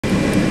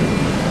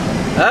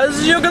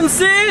As you can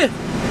see,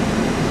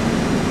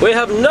 we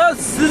have no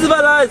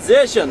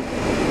civilization.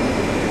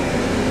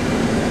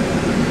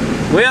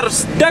 We are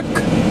stuck.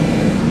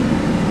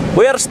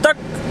 We are stuck.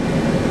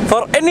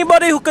 For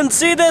anybody who can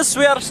see this,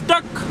 we are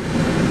stuck.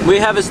 We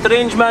have a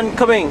strange man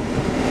coming.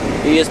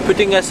 He is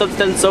putting a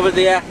substance over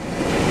there.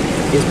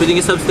 He is putting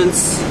a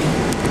substance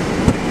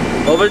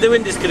over the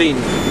window screen.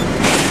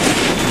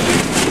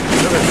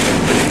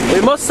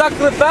 We must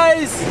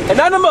sacrifice an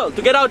animal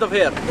to get out of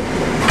here.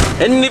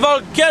 In the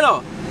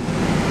volcano.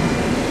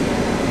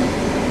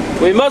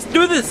 We must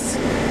do this.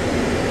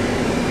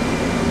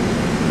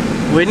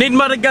 We need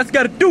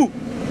Madagascar too.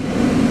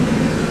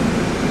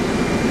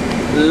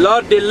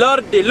 Lordy,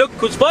 lordy, look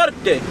who's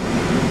forte.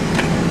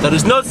 There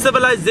is no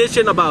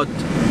civilization about.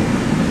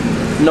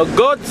 No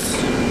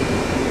goats,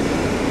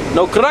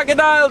 no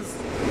crocodiles,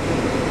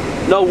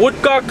 no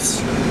woodcocks.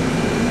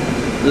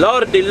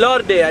 Lordy,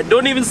 lordy, I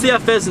don't even see a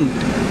pheasant.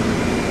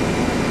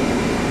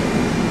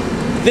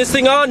 This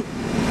thing on?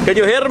 Can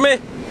you hear me?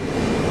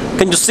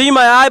 Can you see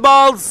my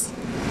eyeballs?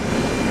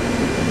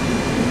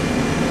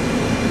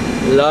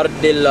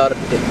 Lordy,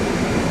 lordy.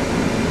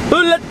 Who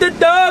let the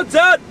dogs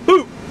out?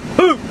 Who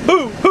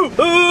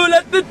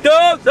let the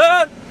dogs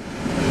out?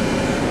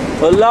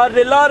 Oh,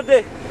 lordy,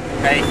 lordy.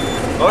 Hey,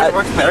 it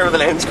works better with the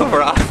lens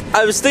cover off.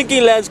 I was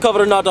thinking lens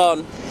cover not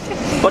on,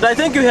 but I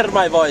think you heard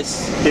my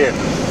voice. Here.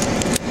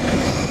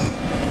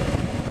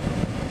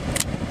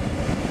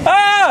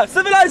 Ah,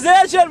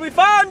 civilization! We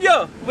found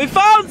you! We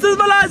found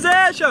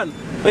civilization!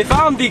 We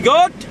found the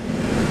goat!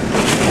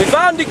 We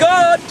found the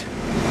goat!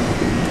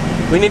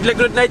 We need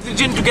liquid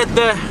nitrogen to get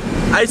the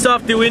ice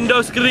off the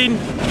window screen.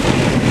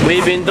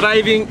 We've been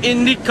driving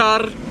in the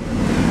car.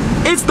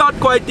 It's not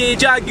quite a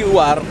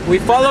Jaguar. We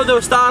follow the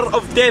Star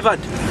of David.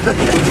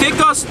 Take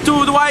us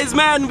to the wise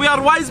men. We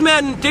are wise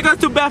men. Take us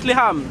to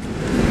Bethlehem.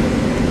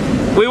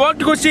 We want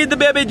to go see the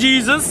baby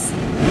Jesus.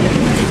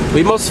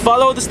 We must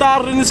follow the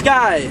star in the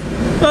sky.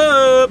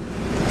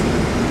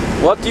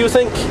 What do you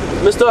think,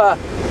 Mr.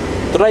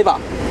 Driver?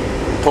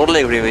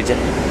 Totally agree with you.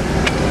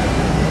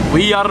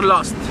 We are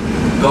lost.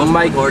 Oh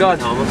my God.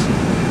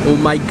 Oh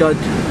my God.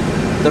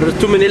 There are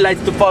too many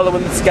lights to follow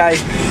in the sky.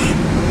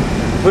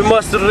 We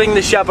must ring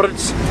the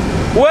shepherds.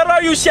 Where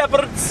are you,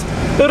 shepherds?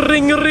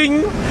 Ring,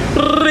 ring,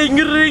 ring,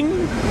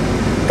 ring.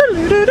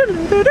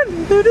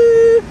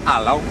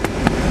 Hello.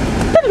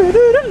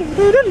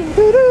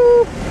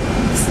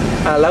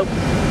 Hello.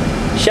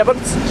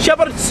 Shepherds,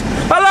 shepherds.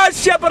 Hello,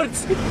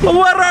 shepherds.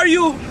 Where are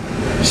you?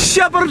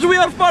 Shepherds, we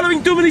are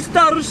following too many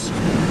stars.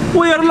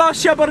 We are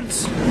lost,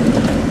 shepherds.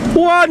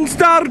 One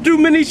star too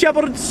many,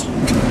 shepherds.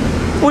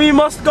 We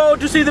must go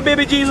to see the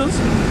baby Jesus.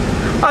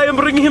 I am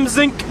bringing him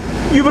zinc.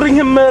 You bring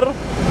him myrrh.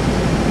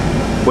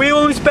 We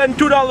only spend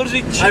 $2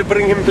 each. I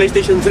bring him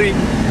PlayStation 3.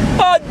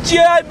 Oh,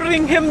 yeah, I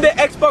bring him the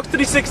Xbox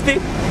 360.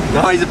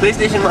 No, he's a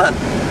PlayStation man.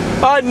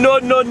 Oh,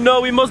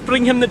 no, we must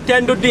bring him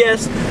Nintendo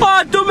DS.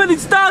 Oh, too many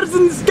stars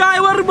in the sky,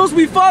 where must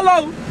we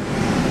follow?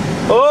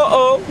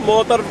 Oh,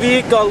 motor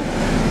vehicle.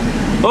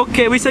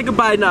 Okay, we say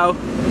goodbye now.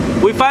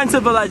 We find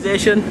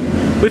civilization.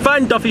 We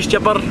find Duffy's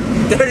chipper.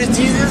 There is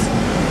Jesus.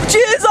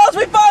 Jesus,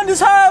 we found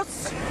his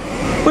house.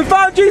 We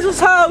found Jesus'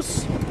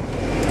 house.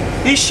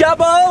 His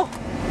shovel.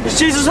 It's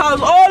Jesus' house.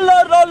 Oh,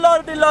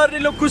 lordy,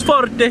 look who's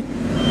forte.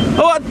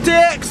 Oh, a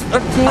text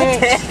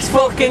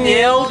fucking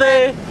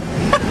Hilde.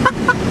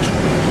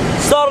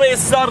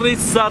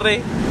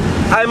 Sorry.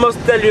 I must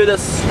tell you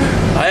this.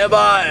 I have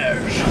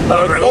eyes.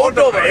 I'll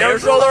go over here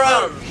to the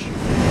rounds.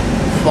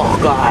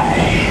 Fuck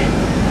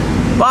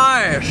I.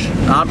 Bars.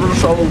 Not for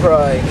someone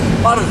cry.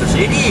 What is the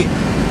city?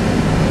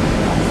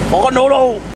 Oh, no.